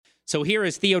So here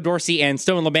is Theo Dorsey and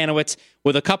Stone Labanowitz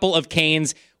with a couple of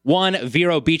Canes, one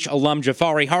Vero Beach alum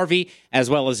Jafari Harvey, as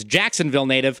well as Jacksonville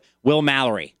native Will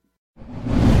Mallory.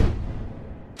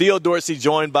 Theo Dorsey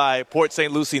joined by Port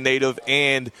St. Lucie native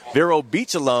and Vero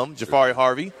Beach alum Jafari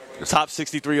Harvey, top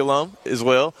 63 alum as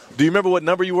well. Do you remember what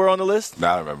number you were on the list? No,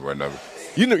 I don't remember what number.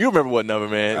 You remember what number,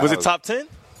 man. Was it top 10?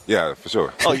 Yeah, for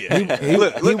sure. Oh, yeah.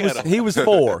 He was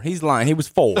 4. He's lying. He was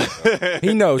 4.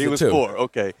 He knows it, too. He was 4.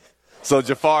 Okay. So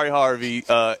Jafari Harvey,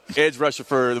 edge rusher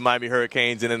for the Miami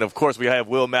Hurricanes. And then, of course, we have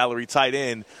Will Mallory, tight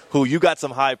end, who you got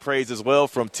some high praise as well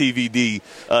from TVD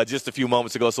just a few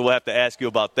moments ago. So we'll have to ask you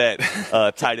about that,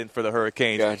 tight end for the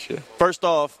Hurricanes. Gotcha. First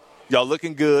off, y'all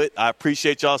looking good. I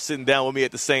appreciate y'all sitting down with me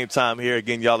at the same time here.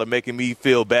 Again, y'all are making me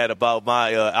feel bad about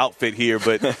my outfit here.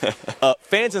 But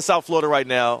fans in South Florida right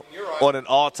now on an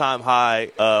all-time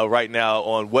high right now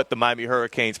on what the Miami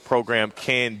Hurricanes program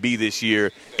can be this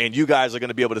year. And you guys are going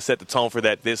to be able to set the tone for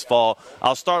that this fall.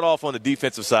 I'll start off on the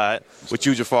defensive side with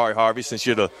you, Jafari Harvey, since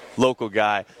you're the local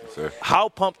guy. Sir. How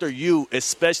pumped are you,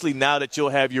 especially now that you'll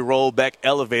have your role back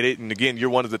elevated? And, again, you're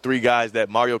one of the 3 guys that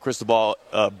Mario Cristobal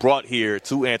brought here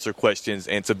to answer questions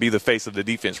and to be the face of the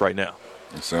defense right now.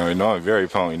 So, I'm very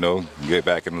pumped, get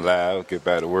back in the lab, get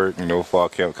back to work, fall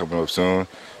camp coming up soon.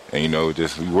 And,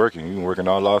 just we working. We've been working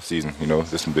all off season.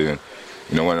 This has been,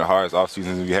 one of the hardest off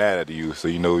seasons we had at the U. So,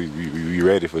 we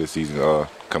ready for the season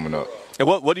coming up. And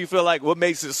what do you feel like, what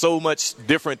makes it so much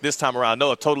different this time around? I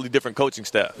know a totally different coaching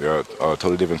staff. Yeah,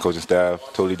 totally different coaching staff,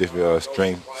 totally different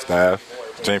strength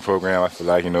program. I feel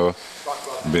like,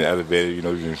 been elevated,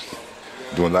 we've been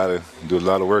do a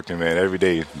lot of work, and man, every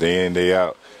day in, day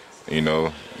out,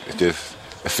 it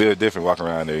feels different walking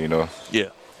around there, Yeah.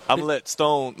 I'm going to let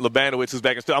Stone Labanowitz, who's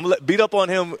back in studio, I'm going to beat up on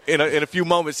him in a few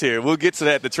moments here. We'll get to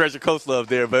that, the Treasure Coast love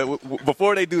there. But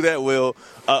before they do that, Will,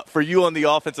 for you on the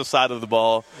offensive side of the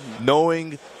ball,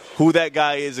 knowing who that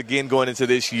guy is, again, going into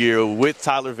this year with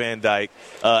Tyler Van Dyke,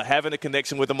 having a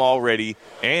connection with him already,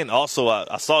 and also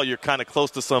I saw you're kind of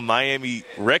close to some Miami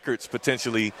records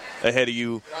potentially ahead of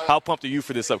you. How pumped are you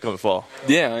for this upcoming fall?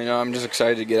 Yeah, I'm just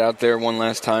excited to get out there one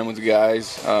last time with the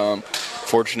guys.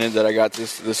 Fortunate that I got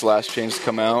this last chance to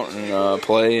come out and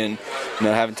play, and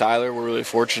having Tyler, we're really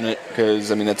fortunate because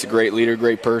that's a great leader,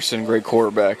 great person, great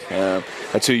quarterback.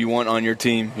 That's who you want on your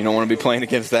team. You don't want to be playing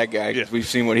against that guy because we've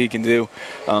seen what he can do.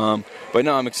 But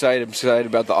no, I'm excited. I'm excited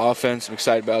about the offense. I'm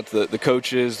excited about the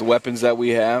coaches, the weapons that we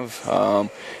have.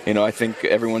 I think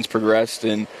everyone's progressed,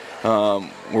 and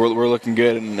we're looking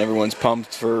good, and everyone's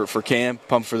pumped for camp,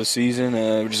 pumped for the season.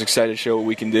 We're just excited to show what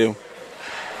we can do.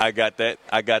 I got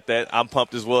that. I'm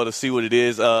pumped as well to see what it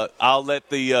is. I'll let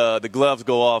the gloves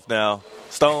go off now.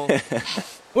 Stone,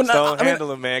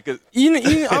 handle him, man. I'm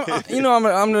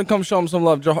gonna come show him some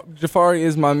love. Jafari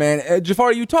is my man.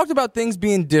 Jafari, you talked about things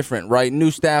being different, right?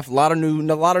 New staff, a lot of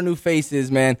new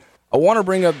faces, man. I want to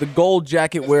bring up the gold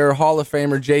jacket wearer Hall of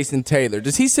Famer Jason Taylor.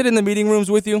 Does he sit in the meeting rooms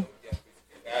with you?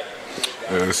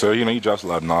 So he drops a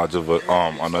lot of knowledge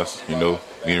on us,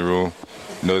 meeting room.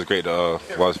 It's great to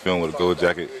watch film with a gold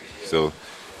jacket. So,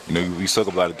 we soak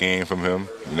up a lot of game from him.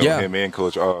 Him and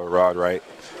Coach Rod Wright.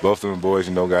 Both of them boys,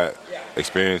 got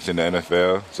experience in the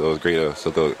NFL. So it's great to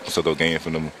soak up game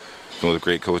from them. Those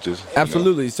great coaches.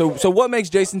 Absolutely. So what makes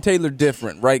Jason Taylor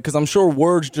different, right? Because I'm sure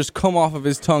words just come off of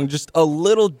his tongue just a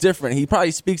little different. He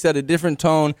probably speaks at a different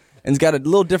tone and he's got a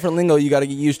little different lingo you got to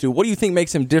get used to. What do you think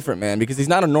makes him different, man? Because he's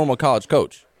not a normal college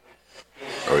coach.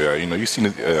 Oh yeah, you've seen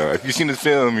his, if you've seen his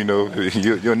film,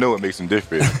 you'll know what makes him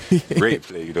different. Great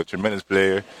player, tremendous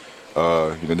player.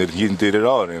 He did it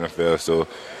all in the NFL, so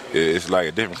it's like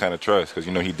a different kind of trust because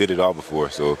he did it all before.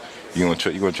 So you're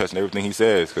gonna trust in everything he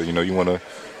says because you want to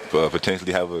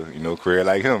potentially have a career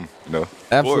like him.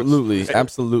 Absolutely.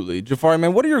 Jafari,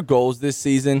 man, what are your goals this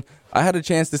season? I had a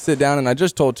chance to sit down and I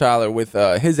just told Tyler with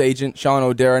his agent Sean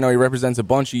O'Dare. I know he represents a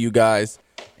bunch of you guys.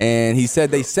 And he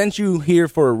said they sent you here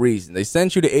for a reason. They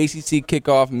sent you to ACC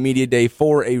Kickoff Media Day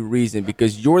for a reason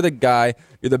because you're the guy.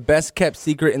 You're the best-kept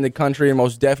secret in the country and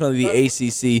most definitely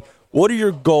the ACC. What are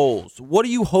your goals? What are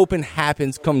you hoping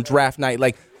happens come draft night?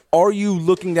 Like, are you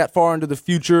looking that far into the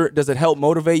future? Does it help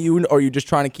motivate you, or are you just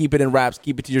trying to keep it in wraps,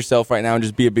 keep it to yourself right now, and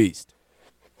just be a beast?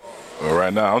 Well,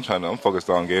 right now, I'm focused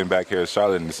on getting back here to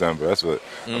Charlotte in December. That's what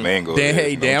my main goal is.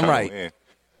 Hey, damn right.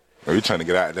 We're trying to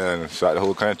get out there and shot the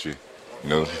whole country.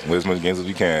 Win as many games as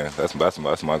we can. That's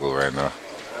my goal right now.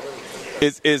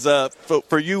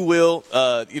 For you, Will,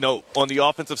 on the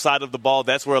offensive side of the ball,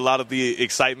 that's where a lot of the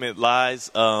excitement lies.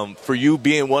 For you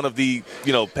being one of the,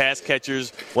 pass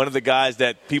catchers, one of the guys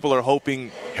that people are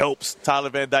hoping helps Tyler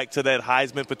Van Dyke to that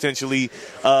Heisman potentially.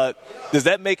 Does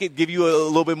that give you a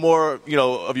little bit more,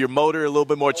 of your motor, a little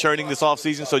bit more churning this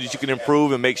offseason so that you can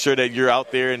improve and make sure that you're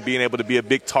out there and being able to be a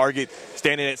big target,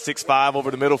 standing at 6'5"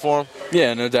 over the middle for him?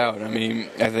 Yeah, no doubt. I mean,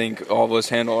 I think all of us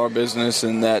handle our business,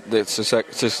 and that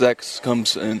success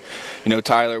comes. And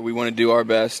Tyler, we want to do our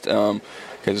best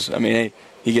because hey,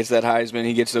 he gets that Heisman,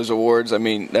 he gets those awards. I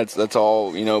mean, that's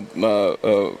all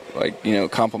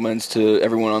compliments to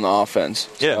everyone on the offense.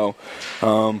 Yeah. So,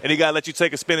 and he got to let you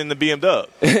take a spin in the BMW.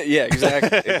 Yeah,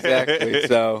 exactly.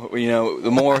 So the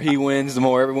more he wins, the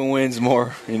more everyone wins, the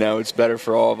more it's better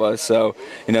for all of us. So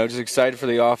just excited for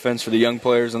the offense, for the young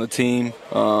players on the team,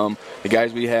 the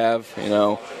guys we have.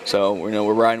 So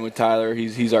we're riding with Tyler.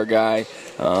 He's our guy.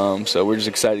 So we're just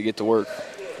excited to get to work.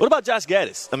 What about Josh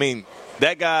Gaddis? I mean,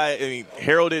 that guy,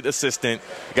 heralded assistant,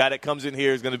 guy that comes in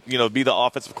here is going to, be the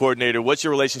offensive coordinator. What's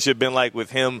your relationship been like with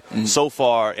him so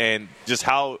far, and just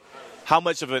how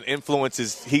much of an influence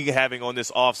is he having on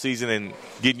this offseason and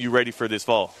getting you ready for this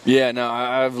fall? Yeah, no,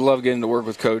 I've loved getting to work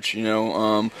with Coach.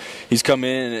 He's come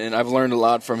in, and I've learned a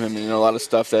lot from him, and a lot of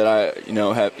stuff that I,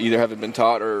 haven't been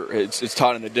taught, or it's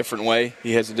taught in a different way.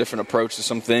 He has a different approach to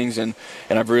some things, and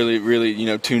I've really,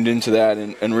 really, tuned into that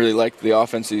and really liked the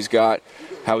offense that he's got.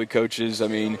 How he coaches. I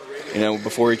mean,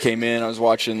 before he came in, I was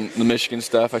watching the Michigan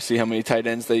stuff. I see how many tight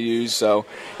ends they use. So,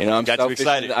 I'm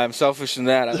selfish in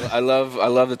that. I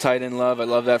love the tight end love. I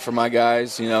love that for my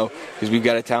guys. Because we've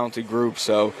got a talented group.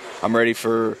 So I'm ready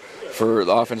for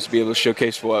the offense to be able to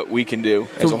showcase what we can do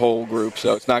as a whole group.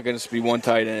 So it's not going to be one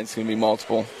tight end. It's going to be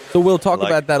multiple. So we'll talk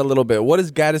about that a little bit. What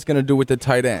is Gaddis going to do with the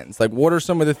tight ends? Like, what are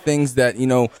some of the things that,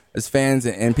 as fans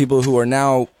and people who are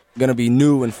now going to be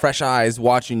new and fresh eyes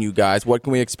watching you guys, what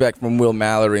can we expect from Will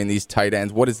Mallory and these tight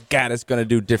ends? What is Gaddis going to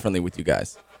do differently with you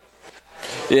guys?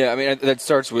 Yeah, I mean, that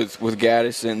starts with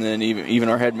Gaddis, and then even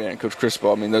our head man, Coach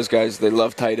Crispell. I mean, those guys, they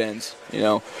love tight ends,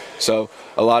 So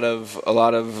a lot of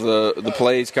the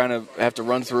plays kind of have to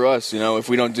run through us. If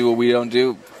we don't do what we don't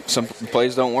do, some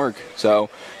plays don't work. So,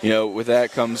 with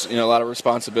that comes, a lot of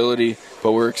responsibility,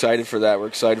 but we're excited for that. We're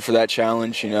excited for that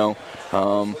challenge,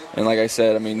 And like I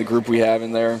said, I mean, the group we have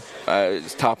in there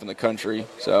is top in the country.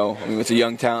 So, I mean, with the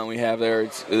young talent we have there,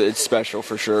 it's special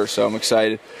for sure. So I'm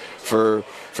excited for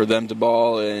them to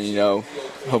ball, and,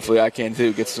 hopefully I can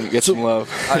too, get some love.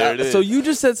 So you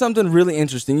just said something really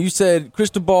interesting. You said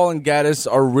Cristobal and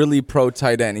Gaddis are really pro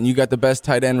tight end, and you got the best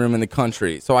tight end room in the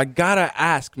country. So I got to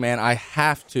ask, man, I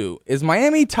have to. Is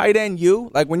Miami tight end you?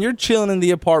 Like, when you're chilling in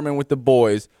the apartment with the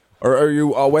boys, or are you,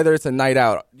 whether it's a night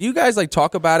out, do you guys,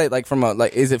 talk about it,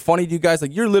 is it funny to you guys?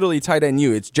 You're literally tight end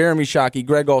you. It's Jeremy Shockey,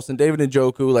 Greg Olsen, David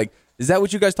Njoku. Is that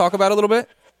what you guys talk about a little bit?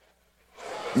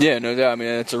 Yeah, no doubt. I mean,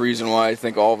 that's a reason why I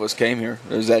think all of us came here.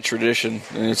 There's that tradition,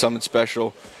 and it's something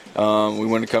special. We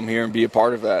want to come here and be a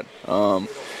part of that.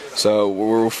 So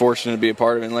we're fortunate to be a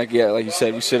part of it. And like you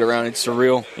said, we sit around. It's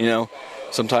surreal,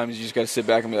 Sometimes you just got to sit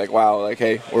back and be like, wow,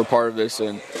 hey, we're a part of this.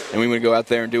 And we want to go out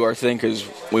there and do our thing because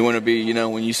we want to be,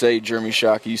 when you say Jeremy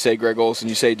Shockey, you say Greg Olsen,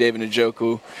 you say David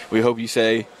Njoku, we hope you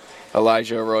say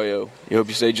Elijah Arroyo. You hope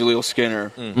you say Jaleel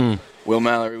Skinner. Mm-hmm. Will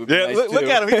Mallory would be nice look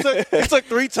at him. He took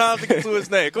 3 times to get to his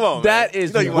name. Come on, that man.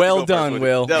 Is well done,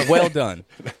 Will. Well done.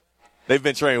 They've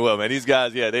been trained well, man. These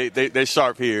guys, they're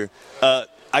sharp here.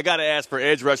 I got to ask for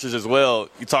edge rushers as well.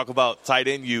 You talk about tight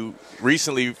end you.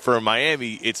 Recently for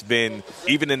Miami, it's been,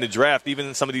 even in the draft, even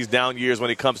in some of these down years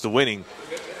when it comes to winning,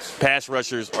 pass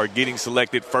rushers are getting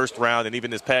selected first round, and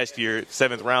even this past year,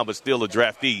 7th round, but still a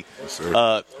draftee.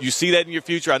 Yes, you see that in your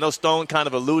future? I know Stone kind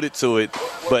of alluded to it,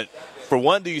 but for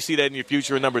one, do you see that in your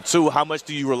future? And number 2, how much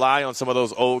do you rely on some of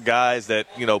those old guys that,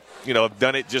 have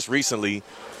done it just recently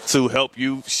to help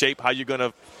you shape how you're going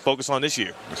to focus on this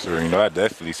year? Yes, sir. I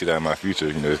definitely see that in my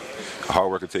future. Hard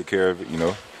work will take care of it,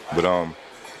 But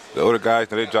the older guys,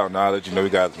 they drop knowledge. We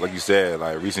got, like you said,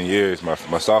 recent years. My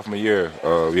sophomore year,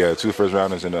 we had 2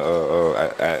 first-rounders in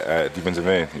at defensive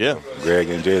end. Yeah. Greg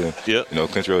and Jalen. Yeah.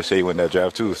 Quincy O'Shea went that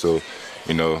draft too. So,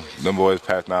 them boys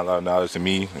passed down a lot of knowledge to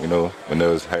me, when they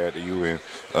was hired to you. And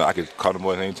I could call them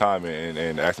boys anytime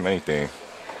and ask them anything.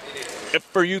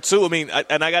 For you too, I mean,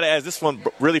 and I got to ask this one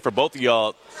really for both of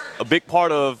y'all. A big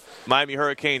part of Miami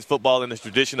Hurricanes football and the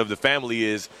tradition of the family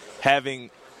is having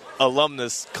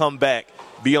alumnus come back,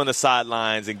 be on the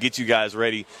sidelines, and get you guys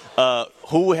ready.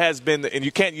 Who has been, and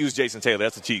you can't use Jason Taylor,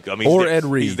 that's a cheat. I mean, or Ed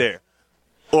Reed. He's there.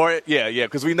 Or, yeah,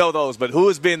 because we know those. But who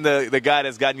has been the guy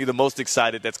that's gotten you the most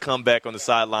excited, that's come back on the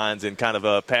sidelines and kind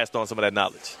of passed on some of that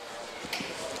knowledge?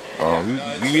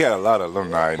 We had a lot of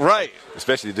alumni. Right.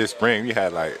 Especially this spring. We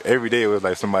had, every day it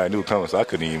was somebody new coming, so I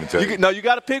couldn't even tell you. No, you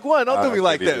got to pick one. Don't do me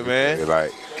like that, man.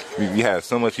 we had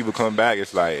so much people come back.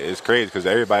 It's like it's crazy because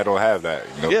everybody don't have that.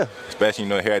 You know? Yeah. Especially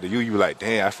here at the U, you be like,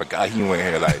 dang, I forgot he went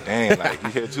here. Like, dang, like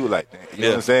he here too. Like, dang. You know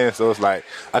what I'm saying? So it's like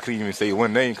I couldn't even say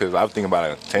one name because I was thinking about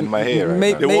like 10 in my head right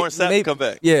now. Did Warren Sapp come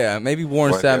back? Yeah, maybe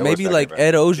Warren Sapp. Maybe like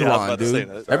Ed Ogeron,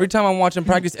 dude. Every time I'm watching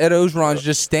practice, Ed Ogeron's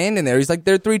just standing there. He's like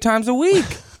there 3 times a week.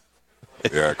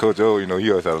 Yeah, Coach O, he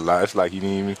always had a lot. It's like he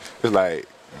didn't even. It's like.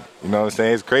 You know what I'm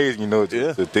saying? It's crazy,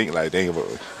 to think like, dang,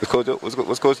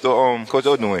 what's Coach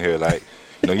O doing here? Like,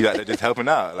 he's out there just helping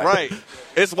out. Like, right.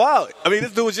 It's wild. I mean,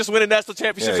 this dude was just winning national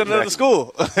championships at another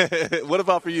school. What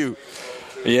about for you?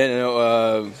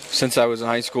 Yeah, since I was in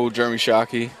high school, Jeremy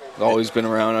Shockey has always been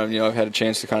around. I've had a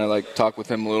chance to kind of like talk with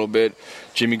him a little bit.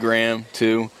 Jimmy Graham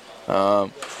too. I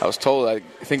was told I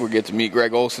think we get to meet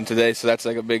Greg Olson today, so that's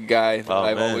like a big guy that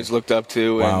I've always looked up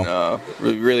to, wow.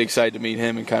 And really excited to meet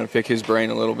him and kind of pick his brain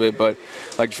a little bit. But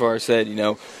like Jafar said,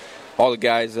 all the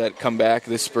guys that come back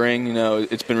this spring,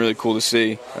 it's been really cool to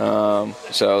see.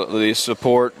 So the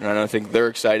support, and I think they're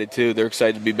excited too. They're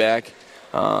excited to be back.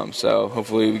 So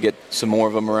hopefully we get some more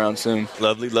of them around soon.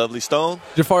 Lovely, lovely Stone.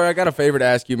 Jafari, I got a favor to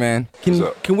ask you, man.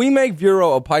 Can we make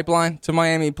Vero a pipeline to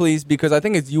Miami, please? Because I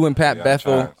think it's you and Pat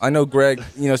Bethel. I know Greg,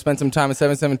 spent some time at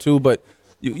 772, but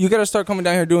you got to start coming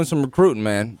down here doing some recruiting,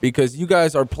 man, because you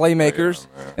guys are playmakers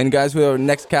and guys who are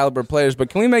next caliber players. But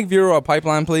can we make Vero a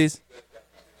pipeline, please?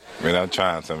 Man, I'm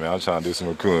trying to do some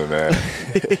recruiting, man.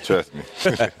 Trust me.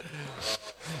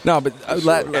 No, but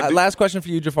last question for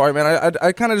you, Jafari, man.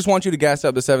 I kind of just want you to gas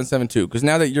up the 772 because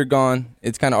now that you're gone,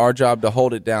 it's kind of our job to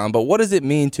hold it down. But what does it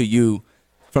mean to you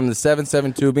from the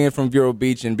 772, being from Vero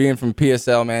Beach and being from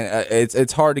PSL, man?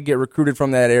 It's hard to get recruited from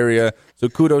that area, so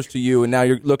kudos to you. And now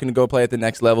you're looking to go play at the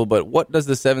next level. But what does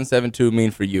the 772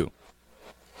 mean for you?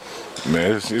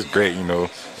 Man, it's great, and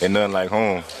nothing like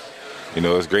home.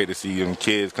 It's great to see them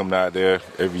kids coming out there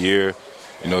every year.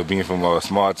 Being from a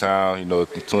small town,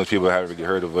 too much people haven't really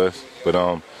heard of us. But,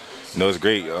 it's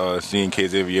great seeing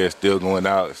kids every year still going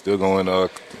out, still going to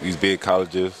these big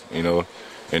colleges, and, we're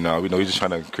just trying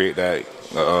to create that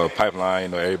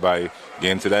pipeline, everybody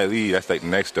get into that league. That's like the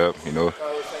next step, hopefully,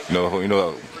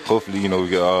 we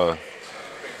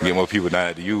get more people down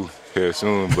at the U here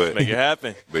soon. But make it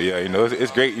happen. But, yeah,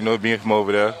 it's great, being from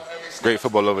over there. It's great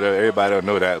football over there. Everybody don't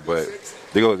know that, but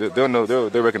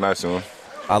they'll recognize soon.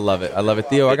 I love it.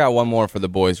 Theo, I got one more for the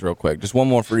boys real quick. Just one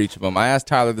more for each of them. I asked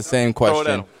Tyler the same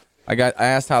question. I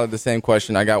asked Tyler the same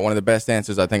question. I got one of the best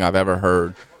answers I think I've ever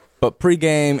heard. But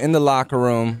pregame, in the locker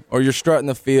room, or you're strutting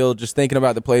the field, just thinking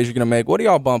about the plays you're going to make, what are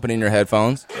y'all bumping in your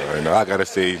headphones? I got to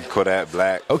say Kodak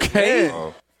Black. Okay.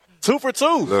 2 for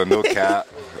 2. No Cap.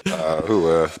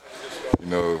 Who else?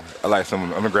 I like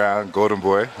some underground, Golden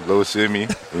Boy, Low Shimmy,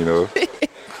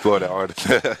 Florida artists.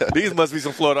 These must be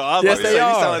some Florida Yes, artists. they are.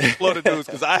 You sound like some Florida dudes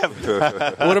because I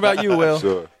have. What about you, Will?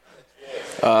 Sure.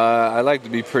 I like to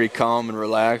be pretty calm and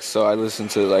relaxed, so I listen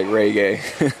to like reggae.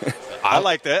 I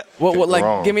like that.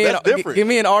 What give me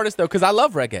an artist though, because I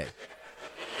love reggae.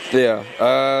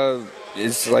 Yeah,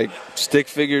 it's like Stick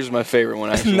Figures, my favorite one.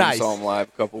 I actually Nice. saw him live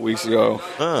a couple weeks ago.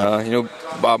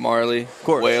 Bob Marley, of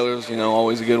course. Wailers,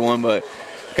 always a good one. But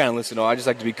I kind of listen to. I just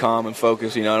like to be calm and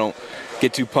focused. I don't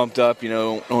get too pumped up.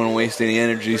 Don't want to waste any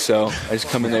energy. So I just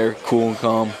come in there cool and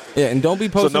calm. Yeah, and don't be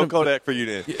So posting. no Kodak for you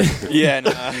then. Yeah,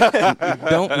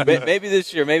 don't. Maybe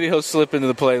this year. Maybe he'll slip into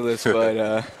the playlist.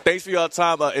 But Thanks for your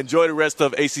time. Enjoy the rest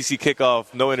of ACC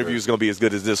kickoff. No interview is going to be as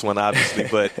good as this one, obviously,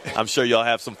 but I'm sure y'all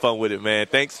have some fun with it, man.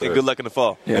 Thanks and good luck in the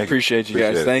fall. yeah, appreciate you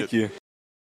guys. Appreciate it. Thank you.